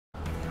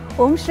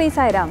Om Shri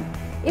Sai Ram.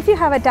 If you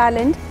have a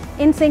talent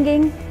in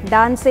singing,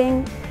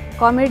 dancing,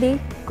 comedy,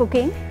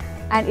 cooking,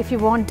 and if you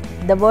want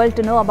the world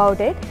to know about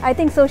it, I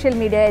think social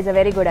media is a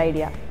very good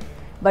idea.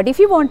 But if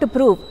you want to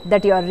prove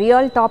that you are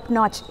real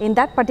top-notch in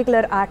that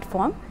particular art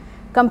form,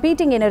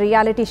 competing in a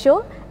reality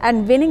show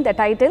and winning the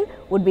title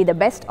would be the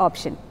best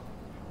option.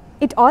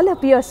 It all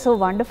appears so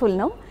wonderful,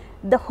 no?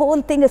 The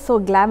whole thing is so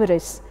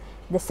glamorous.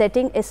 The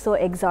setting is so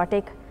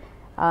exotic,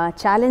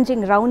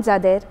 challenging rounds are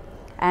there,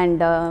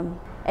 and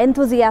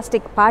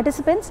enthusiastic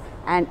participants,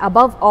 and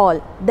above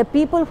all, the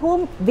people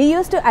whom we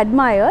used to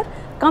admire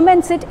come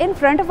and sit in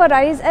front of our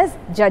eyes as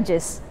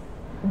judges.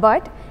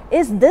 But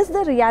is this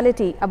the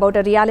reality about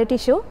a reality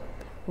show?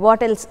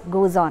 What else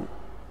goes on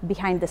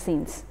behind the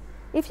scenes?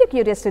 If you're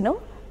curious to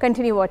know,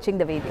 continue watching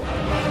the video.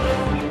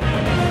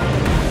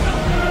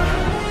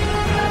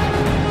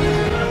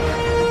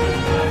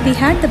 We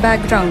had the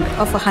background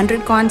of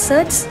 100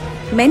 concerts,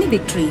 many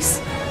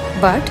victories.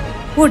 But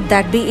would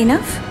that be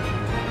enough?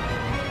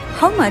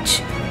 How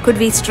much could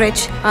we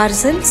stretch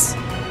ourselves?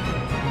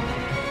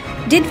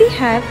 Did we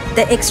have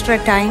the extra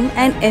time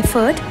and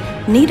effort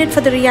needed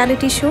for the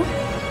reality show?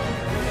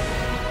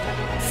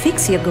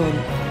 Fix your goal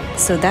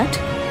so that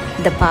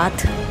the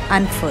path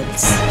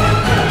unfolds.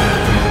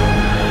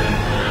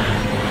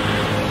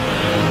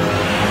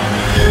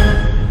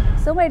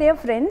 So my dear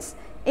friends,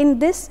 in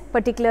this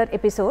particular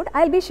episode,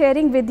 I'll be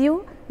sharing with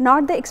you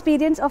not the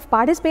experience of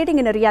participating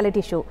in a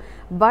reality show,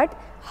 but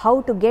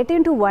how to get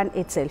into one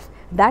itself.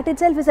 That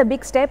itself is a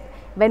big step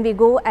when we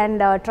go and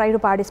try to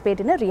participate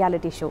in a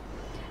reality show.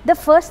 The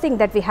first thing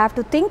that we have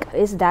to think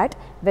is that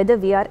whether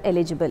we are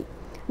eligible.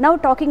 Now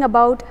talking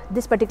about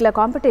this particular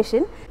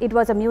competition, it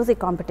was a music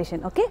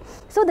competition, okay?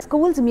 So the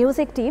school's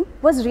music team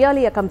was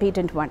really a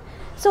competent one.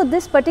 So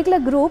this particular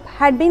group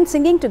had been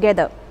singing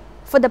together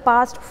for the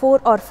past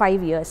 4 or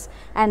 5 years,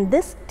 and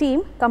this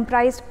team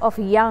comprised of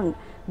young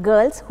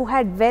girls who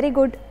had very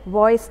good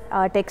voice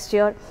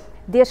texture.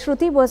 Their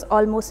shruti was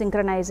almost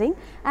synchronizing,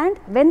 and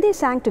when they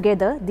sang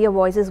together, their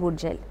voices would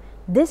gel.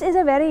 This is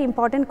a very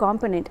important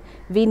component.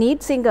 We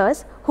need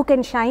singers who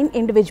can shine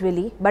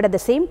individually, but at the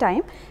same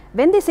time,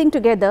 when they sing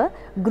together,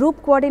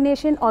 group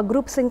coordination or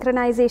group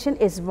synchronization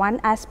is one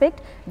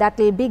aspect that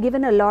will be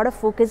given a lot of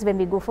focus when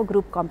we go for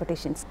group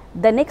competitions.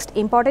 The next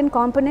important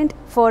component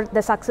for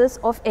the success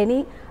of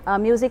any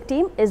music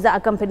team is the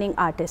accompanying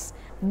artists.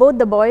 Both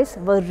the boys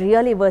were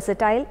really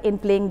versatile in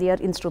playing their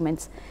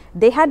instruments.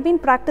 They had been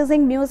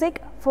practicing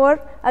music for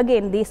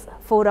again these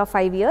 4 or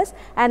 5 years,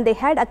 and they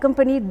had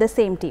accompanied the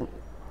same team.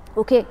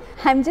 Okay,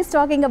 I'm just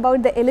talking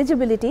about the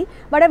eligibility,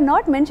 but I've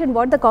not mentioned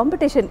what the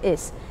competition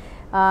is.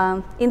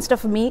 Instead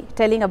of me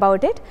telling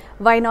about it,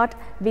 why not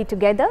we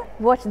together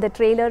watch the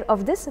trailer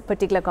of this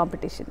particular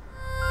competition.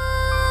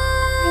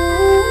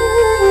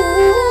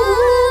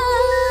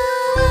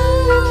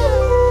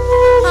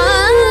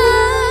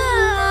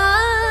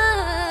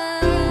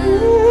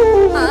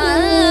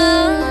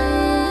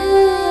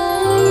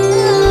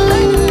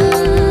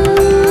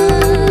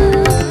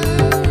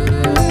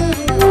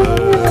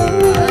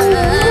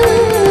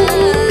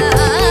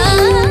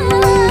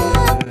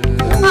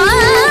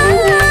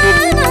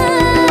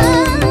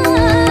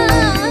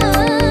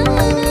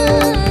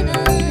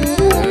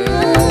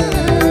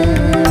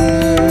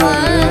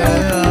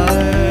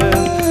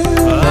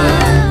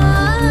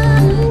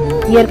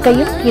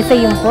 இயற்கையும்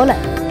இசையும் போல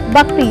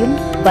பக்தியும்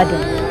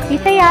பஜன்.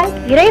 இசையால்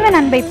இறைவன்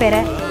அன்பை பெற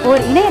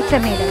ஓர் இணையற்ற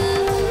மேடை.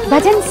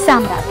 Bhajan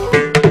Samrat.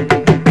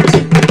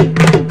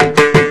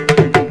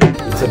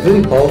 It's a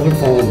very powerful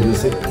form of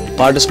music.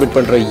 Participate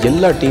பண்ற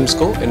எல்லா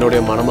டீம்ஸ்க்கும்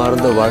என்னுடைய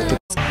மனமார்ந்த வாழ்த்து.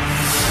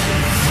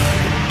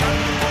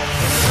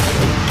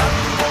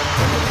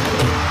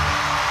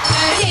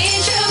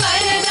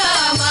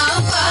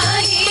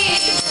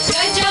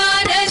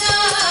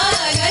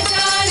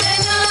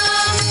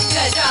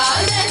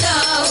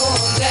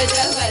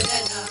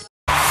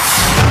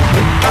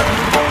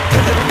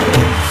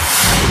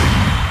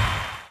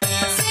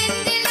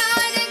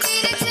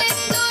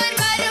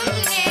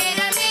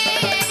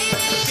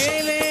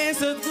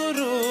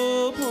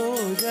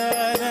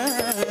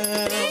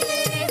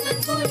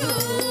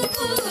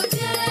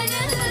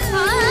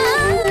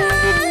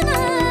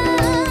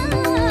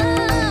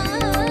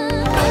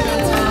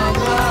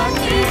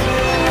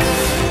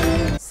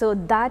 So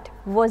that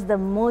was the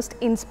most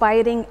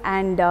inspiring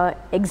and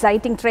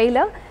exciting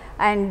trailer,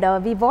 and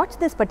we watched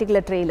this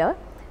particular trailer,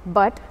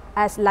 but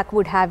as luck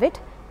would have it,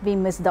 we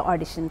missed the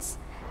auditions.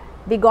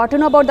 We got to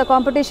know about the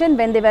competition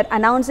when they were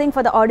announcing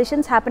for the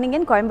auditions happening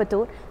in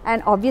Coimbatore,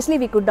 and obviously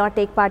we could not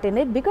take part in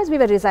it because we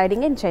were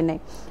residing in Chennai.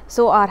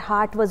 So our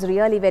heart was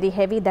really very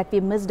heavy that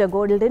we missed a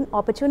golden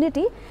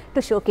opportunity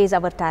to showcase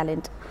our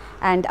talent,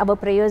 and our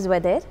prayers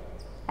were there,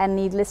 and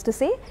needless to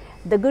say,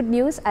 the good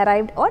news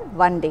arrived on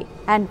one day.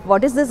 And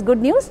what is this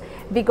good news?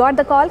 We got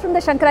the call from the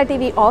Sankara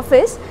TV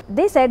office.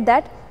 They said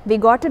that we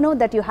got to know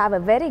that you have a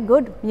very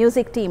good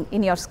music team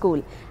in your school,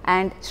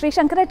 and Sri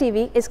Sankara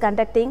TV is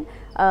conducting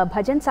a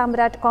Bhajan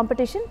Samraat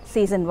competition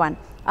season 1.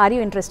 Are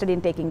you interested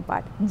in taking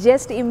part?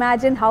 Just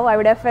imagine how I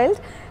would have felt.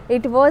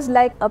 It was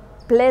like a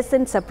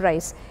pleasant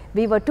surprise.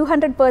 we were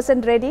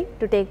 200% ready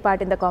to take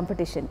part in the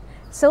competition.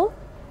 So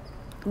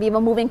we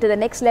were moving to the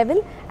next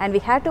level and we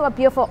had to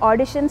appear for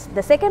auditions,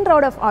 the second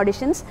round of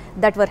auditions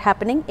that were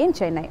happening in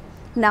Chennai.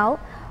 Now,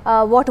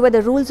 what were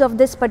the rules of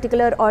this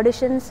particular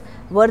auditions?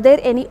 Were there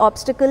any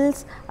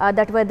obstacles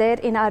that were there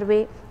in our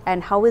way,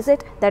 and how is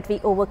it that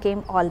we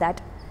overcame all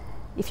that?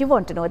 If you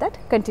want to know that,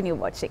 continue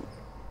watching.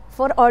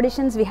 For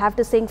auditions, we have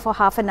to sing for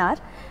half an hour,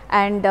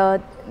 and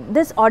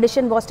this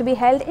audition was to be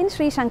held in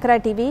Sri Sankara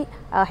Tv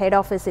head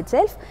office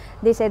itself.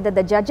 They said that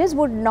the judges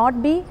would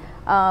not be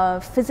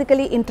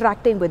physically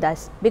interacting with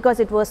us because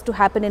it was to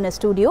happen in a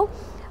studio.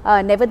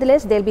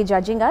 Nevertheless, they'll be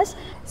judging us.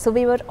 So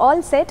we were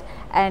all set,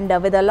 and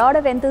with a lot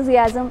of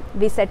enthusiasm,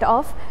 we set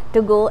off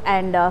to go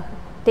and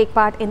take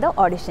part in the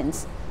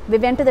auditions. We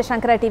went to the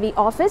Sankara TV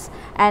office,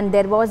 and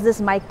there was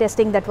this mic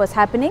testing that was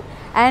happening,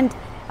 and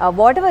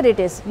whatever it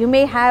is, you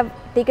may have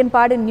taken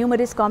part in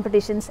numerous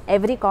competitions.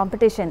 Every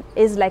competition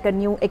is like a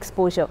new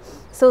exposure.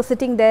 So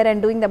sitting there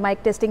and doing the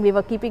mic testing, we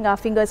were keeping our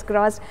fingers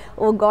crossed.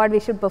 Oh God, we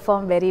should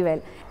perform very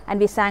well. And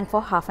we sang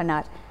for half an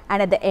hour.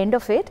 And at the end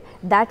of it,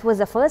 that was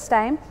the first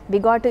time we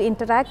got to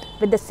interact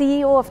with the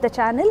CEO of the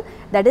channel,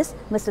 that is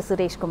Mr.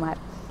 Suresh Kumar.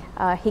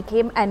 He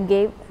came and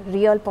gave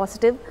real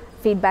positive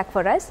feedback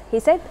for us. He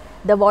said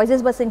the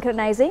voices were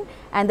synchronizing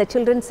and the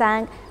children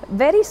sang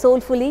very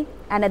soulfully,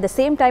 and at the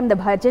same time the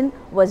bhajan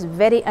was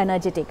very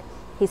energetic.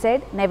 He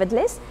said,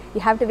 nevertheless, you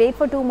have to wait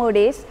for 2 more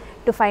days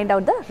to find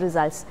out the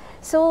results.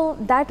 So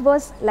that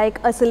was like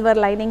a silver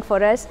lining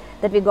for us,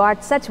 that we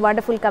got such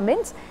wonderful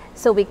comments.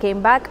 So we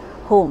came back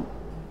home.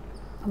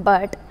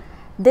 But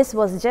this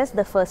was just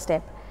the first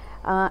step.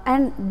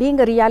 And being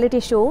a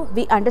reality show,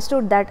 we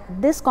understood that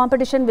this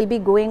competition will be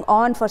going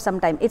on for some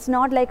time. It's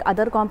not like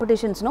other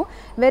competitions, no,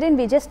 wherein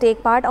we just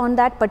take part on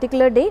that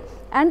particular day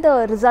and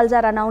the results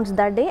are announced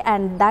that day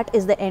and that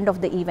is the end of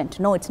the event.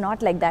 No, it's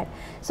not like that.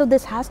 So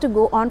this has to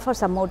go on for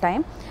some more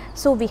time.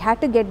 So we had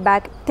to get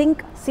back,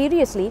 think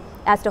seriously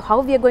as to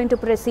how we are going to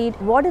proceed,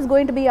 what is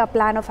going to be our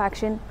plan of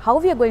action, how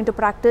we are going to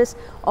practice.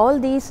 All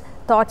these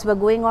thoughts were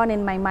going on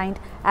in my mind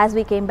as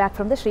we came back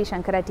from the Sri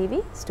Sankara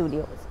TV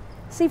studio.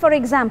 See, for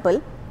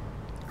example,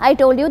 I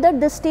told you that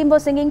this team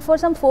was singing for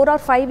some 4 or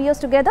 5 years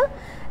together.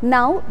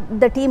 Now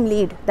the team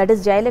lead, that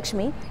is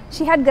Jayalakshmi,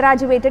 she had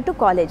graduated to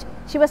college.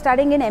 She was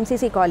studying in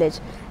MCC college.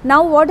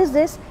 Now what is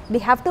this? We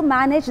have to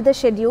manage the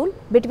schedule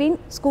between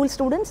school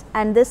students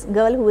and this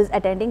girl who is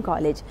attending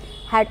college.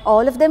 Had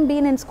all of them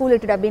been in school, it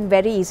would have been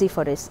very easy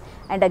for us.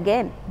 And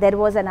again, there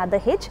was another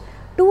hitch.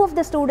 2 of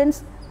the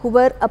students who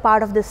were a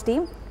part of this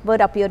team were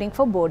appearing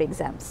for board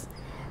exams.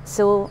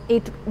 So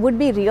it would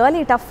be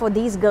really tough for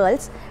these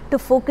girls to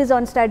focus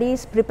on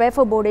studies, prepare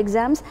for board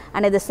exams,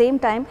 and at the same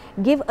time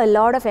give a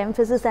lot of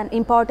emphasis and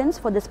importance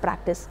for this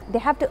practice. They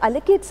have to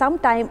allocate some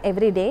time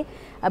every day,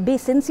 be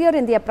sincere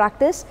in their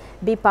practice,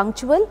 be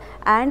punctual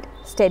and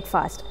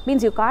steadfast.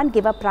 Means you can't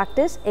give up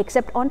practice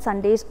except on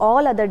Sundays.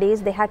 All other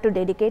days they had to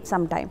dedicate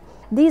some time.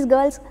 These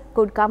girls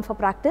could come for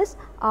practice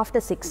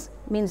after 6,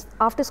 means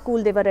after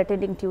school they were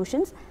attending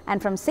tuitions,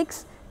 and from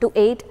 6 to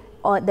 8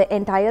 the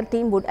entire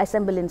team would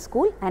assemble in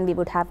school and we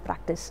would have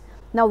practice.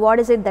 Now what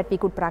is it that we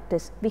could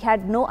practice? We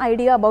had no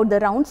idea about the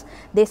rounds.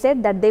 They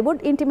said that they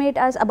would intimate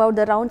us about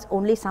the rounds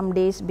only some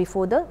days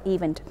before the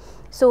event.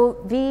 So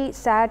we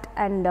sat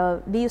and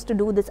we used to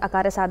do this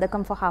Akara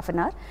Sadhakam for half an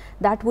hour.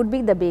 That would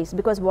be the base,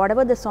 because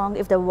whatever the song,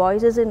 if the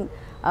voice is in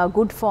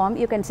good form,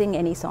 you can sing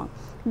any song.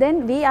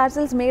 Then we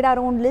ourselves made our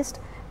own list,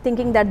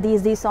 thinking that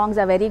these songs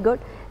are very good.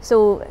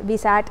 So we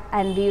sat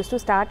and we used to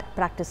start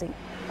practicing.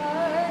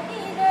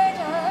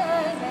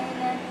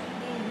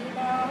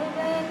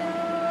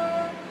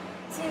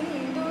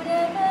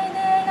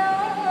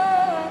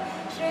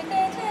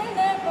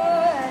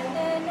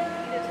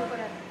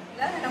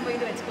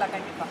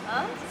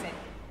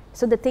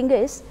 So the thing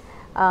is,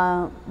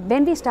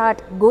 when we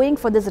start going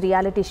for this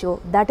reality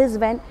show, that is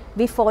when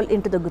we fall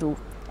into the groove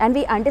and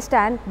we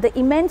understand the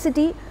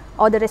immensity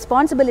or the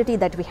responsibility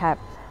that we have.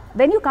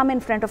 When you come in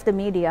front of the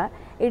media,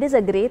 it is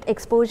a great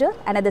exposure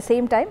and at the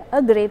same time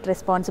a great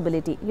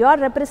responsibility. You are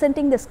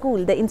representing the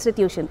school, the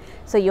institution,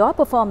 so your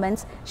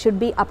performance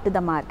should be up to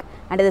the mark.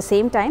 And at the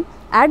same time,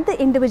 at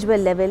the individual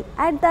level,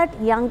 at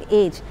that young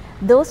age,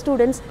 those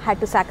students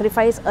had to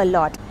sacrifice a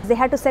lot. They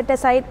had to set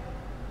aside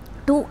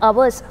 2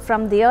 hours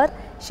from their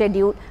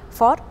schedule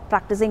for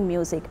practicing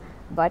music,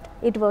 but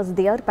it was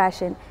their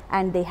passion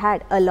and they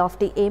had a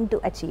lofty aim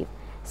to achieve.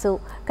 So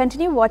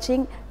continue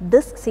watching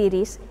this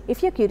series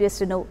if you're curious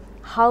to know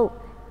how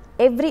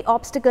every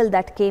obstacle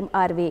that came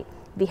our way,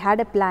 we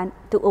had a plan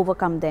to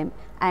overcome them,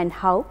 and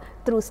how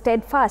through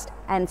steadfast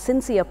and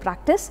sincere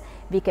practice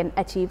we can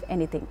achieve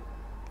anything.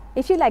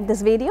 If you like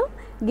this video,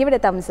 give it a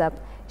thumbs up,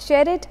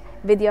 share it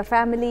with your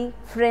family,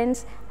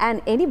 friends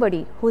and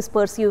anybody who's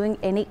pursuing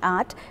any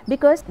art,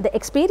 because the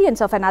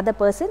experience of another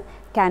person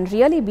can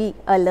really be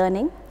a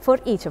learning for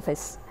each of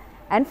us.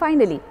 And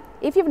finally,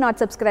 if you've not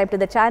subscribed to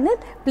the channel,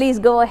 please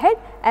go ahead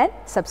and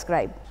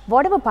subscribe.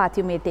 Whatever path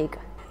you may take,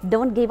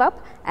 don't give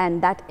up,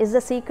 and that is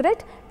the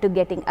secret to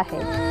getting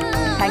ahead.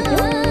 Thank you.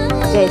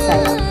 Jai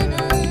Sai Ram.